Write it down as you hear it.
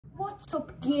What's up,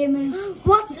 gamers?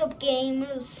 What's up,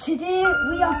 gamers? Today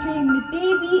we are playing the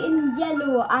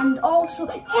Babyinyellow and also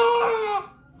we're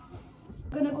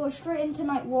gonna go straight into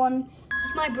night 1.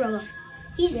 It's my brother.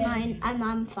 He's 9 and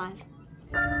I'm 5.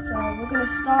 So we're gonna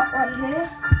start right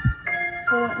here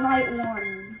for night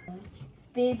 1.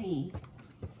 Baby.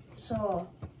 So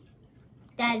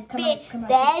there's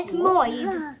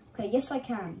Moid. Okay, yes I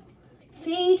can.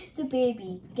 Feed the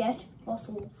baby. Get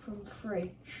bottle from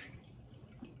fridge.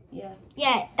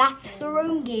 Yeah, that's the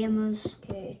room, gamers.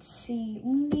 Okay, it's the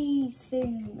only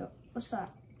thing. What's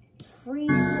that? Free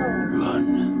soul.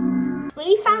 Run.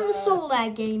 We found the soul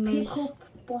there, gamers. Pick up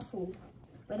bottle.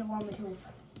 Better one with health.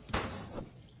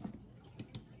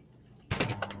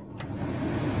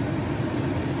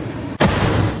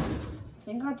 I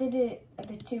think I did it a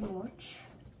bit too much.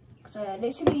 Because I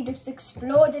literally just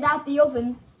exploded out the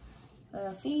oven.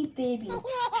 Feed baby.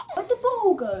 Where'd the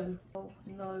ball go? Oh,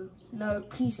 no,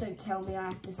 please don't tell me I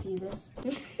have to see this.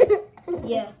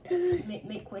 Yeah,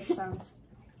 make weird sounds.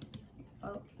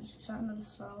 Oh, is that another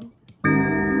soul?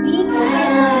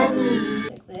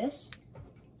 Like this.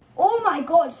 Oh my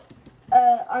god!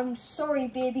 I'm sorry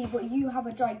baby, but you have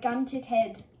a gigantic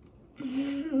head.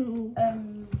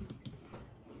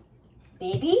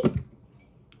 Baby?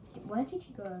 Where did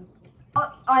he go?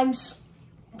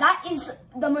 That is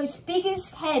the most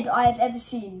biggest head I have ever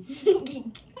seen.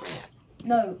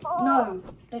 No,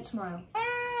 don't smile.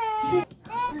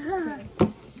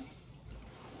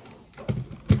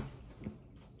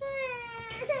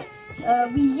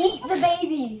 We yeet the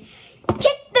baby.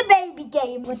 Kick the baby,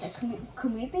 game.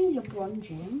 Can we be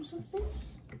LeBronjames with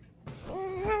this?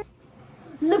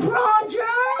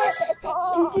 LeBronjames!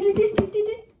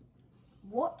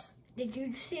 What? Did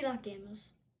you see that,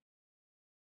 gamers?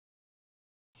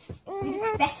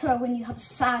 Better when you have a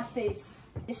sad face.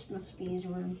 This must be his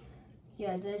room.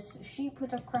 Yeah, there's a sheep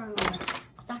with a crown on it.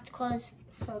 That's because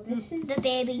this is the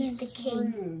baby's the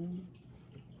king. Room.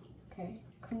 Okay,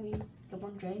 can we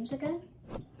LeBronjames again?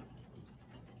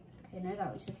 Okay, no,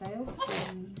 that was a fail.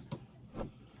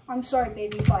 I'm sorry,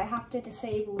 baby, but I have to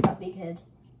disable that big head.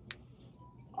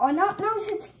 Oh, now his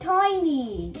head's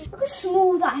tiny. Look how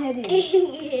small that head is.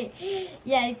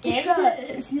 Yeah, the shirt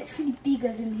is literally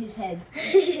bigger than his head.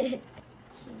 Free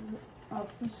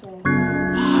soul.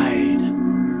 Hide.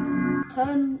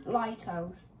 Turn light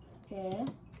out. Here.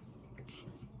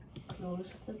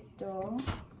 Close the door.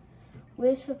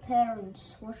 Wait for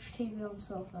parents. Watch TV on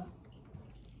sofa.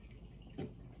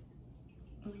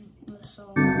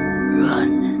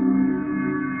 Run.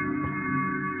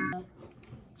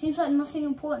 Seems like nothing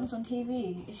important's on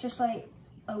TV. It's just like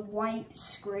a white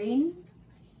screen.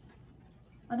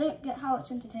 I don't get how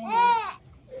it's entertaining.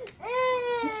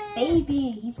 This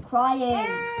baby, he's crying.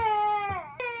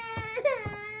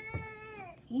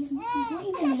 He's not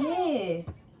even here.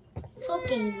 So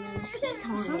gamers, he's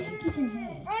hungry. Sounds like he's in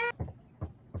here.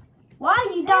 Why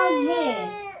are you down here?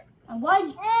 And why are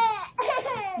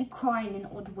you crying in an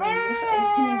odd way? You're just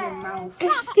opening your mouth.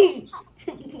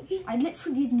 I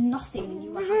literally did nothing and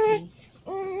you were happy.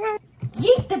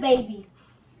 Yeet the baby!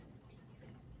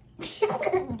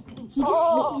 He just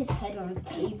hit his head on a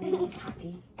table and he's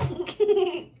happy.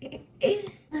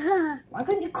 Why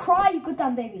couldn't you cry, you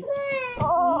goddamn baby?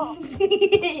 Now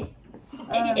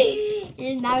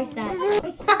it's that.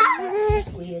 That's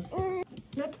just weird.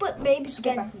 Let's put babies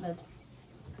Get again. back in bed.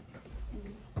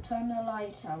 Turn the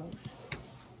light out.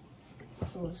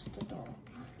 Close the door.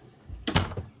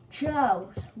 Chill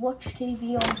out. Watch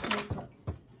TV on sofa.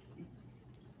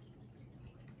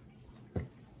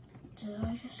 Did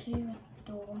I just hear a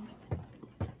door?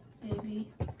 Baby.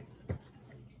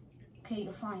 Okay,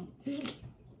 you're fine.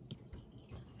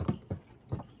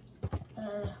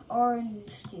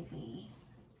 Orange TV.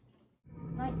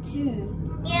 Night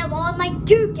 2. Yeah, we're on night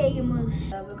 2,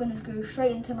 gamers. We're gonna go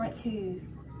straight into night 2.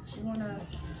 So we wanna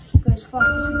go as fast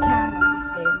as we can on this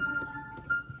game.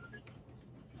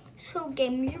 So,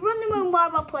 game, you run around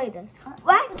while I play this.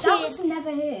 Right, kids? That was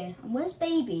never here. And where's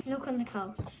baby? Look on the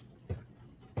couch.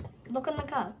 Look on the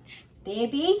couch.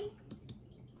 Baby?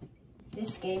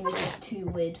 This game is just too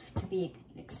weird to be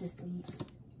in existence.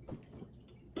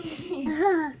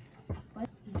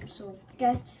 So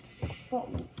get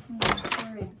bottle from the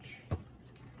fridge.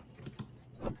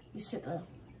 You sit there.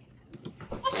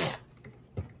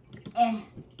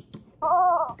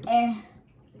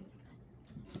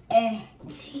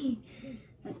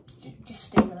 Just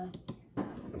stay there.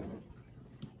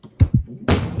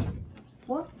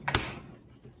 What?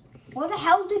 Where the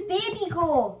hell did baby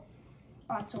go?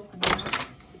 Oh, it's open now.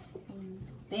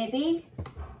 Baby?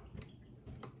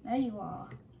 There you are.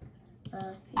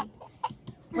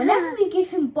 Whenever we give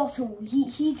him bottle,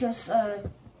 he just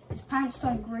his pants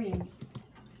turn green.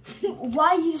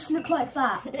 Why you just look like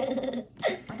that?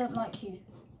 I don't like you.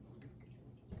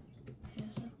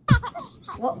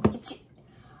 What?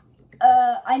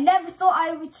 I never thought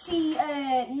I would see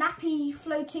Nappy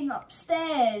floating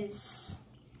upstairs.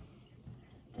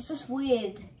 It's just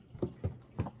weird.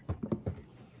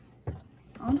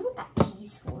 I wonder what that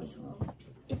key's for as well.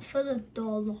 It's for the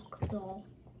door lock door.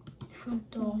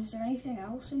 Front door. Is there anything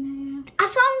else in here? I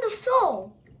found the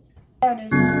soul. There it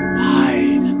is.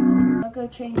 Hide. I'll go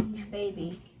change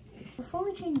baby. Before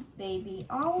we change baby,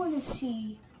 I want to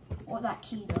see what that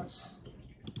key does.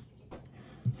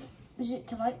 Is it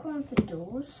to like one of the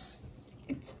doors?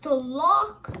 It's to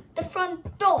lock the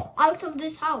front door out of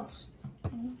this house.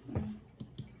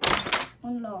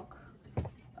 Unlock.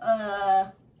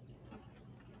 How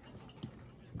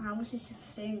is this a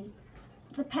thing?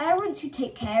 The parents who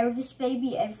take care of this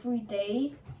baby every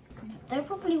day, they're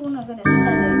probably gonna sell it.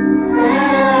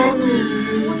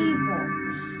 Toy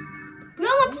box. We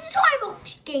are like the toy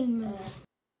box gamers.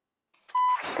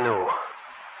 Snow.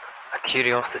 A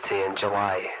curiosity in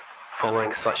July,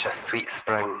 following such a sweet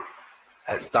spring.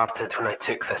 It started when I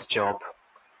took this job,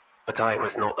 but I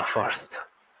was not the first.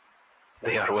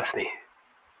 They are with me.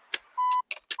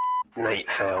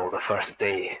 Night fell the first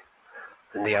day,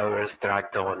 and the hours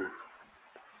dragged on.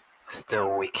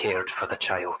 Still we cared for the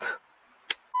child.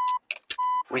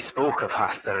 We spoke of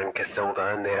Haster and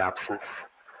Casilda in their absence,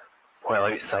 while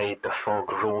outside the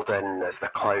fog rolled in as the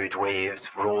cloud waves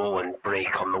roll and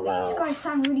break on the walls. This guy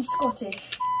sounds really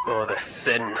Scottish. Oh, the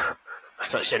sin of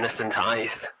such innocent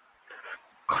eyes,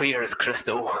 clear as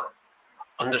crystal,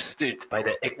 understood by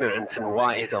the ignorant and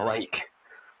wise alike,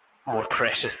 more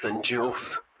precious than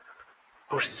jewels,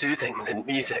 more soothing than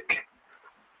music,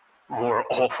 more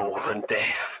awful than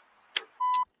death.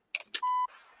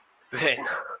 Then,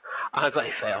 as I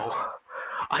fell,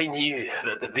 I knew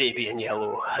that the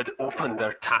Babyinyellow had opened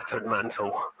their tattered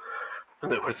mantle, and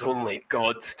there was only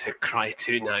God to cry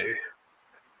to now.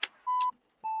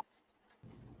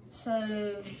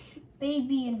 So,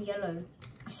 Babyinyellow.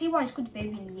 I see why it's called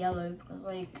Babyinyellow, because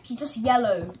like, he's just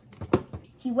yellow.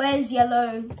 He wears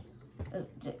yellow.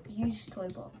 Used toy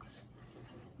box.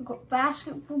 We've got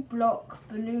basketball block,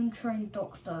 balloon train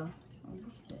doctor. Oh,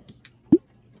 what's this?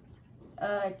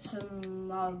 It's a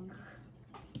mug.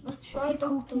 Let's try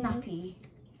Called Dr. Nappy.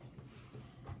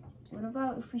 What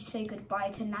about if we say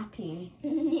goodbye to Nappy?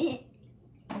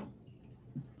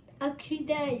 Actually,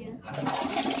 there.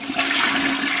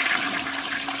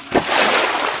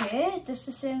 Okay, just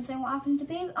the same thing. What happened to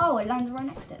Baby? Oh, it landed right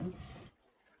next to him.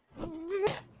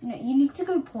 No, you need to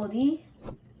go potty.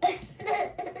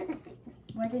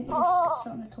 Why didn't you just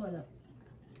sit on the toilet?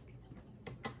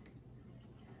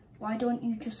 Why don't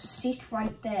you just sit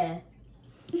right there?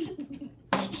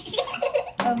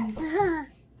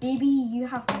 Baby, you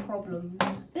have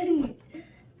problems.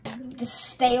 Just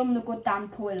stay on the goddamn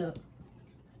toilet.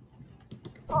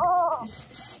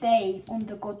 Just stay on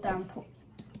the goddamn toilet.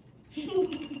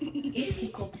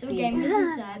 Pick up So baby. game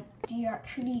inside. Do you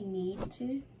actually need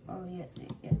to? Oh yeah.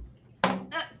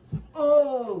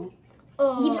 Oh!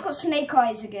 Oh. He just got snake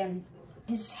eyes again.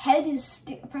 His head is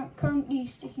currently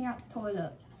sticking out the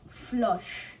toilet.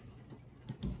 Flush.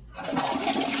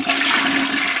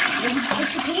 Then he's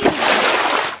disappeared.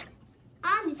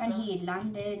 And he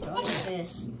landed on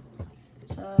this.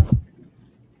 So.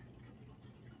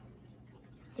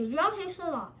 Did you actually say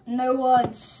that? No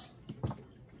words.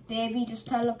 Baby just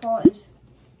teleported.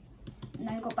 And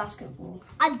now he got basketball.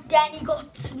 And then he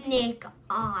got snake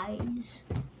eyes.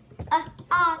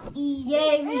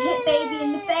 Yeah, we hit baby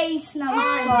in the face. Now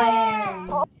he's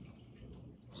flying.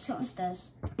 Sit on the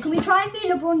stairs. Can we try and be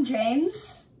LeBron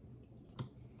James?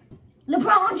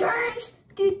 LeBron James!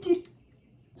 Dude.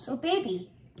 So baby.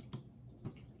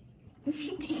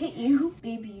 Just hit you.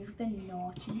 Baby, you've been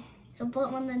naughty. So put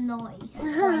him on the noise.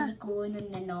 That's why you're going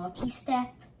in the naughty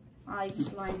step. I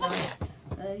just lying down.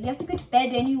 You have to go to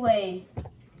bed anyway.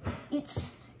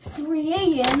 It's 3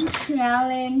 AM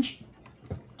challenge.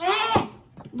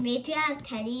 Maybe I have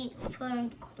Teddy for a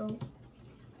cuddle.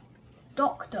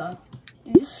 Doctor.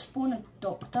 You just spawn a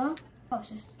doctor. Oh, it's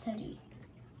just a teddy.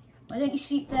 Why don't you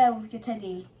sleep there with your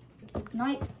teddy? Good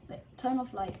night. Wait, turn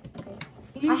off light. Okay.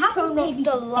 You I have turn a off baby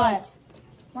the to light. bed.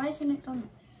 Why isn't it done?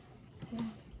 Okay.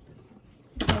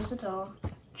 Close the door.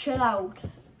 Chill out.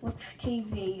 Watch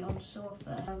TV on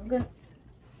sofa. I'm gonna.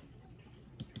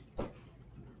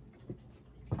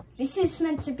 This is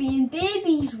meant to be in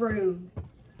baby's room.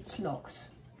 It's locked.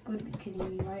 Gotta be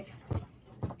kidding me, right?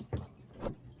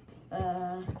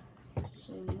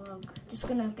 So mug. Just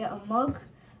gonna get a mug.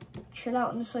 chill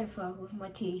out on the sofa with my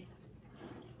tea.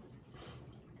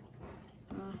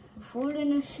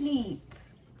 Falling asleep.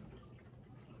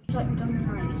 Looks like we've done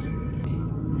right.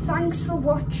 Thanks for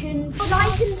watching.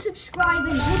 Like and subscribe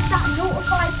and hit that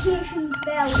notifications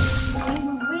bell. We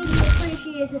would really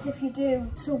appreciate it if you do.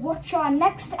 So watch our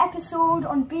next episode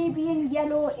on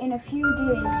Babyinyellow in a few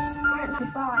days.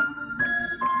 Goodbye.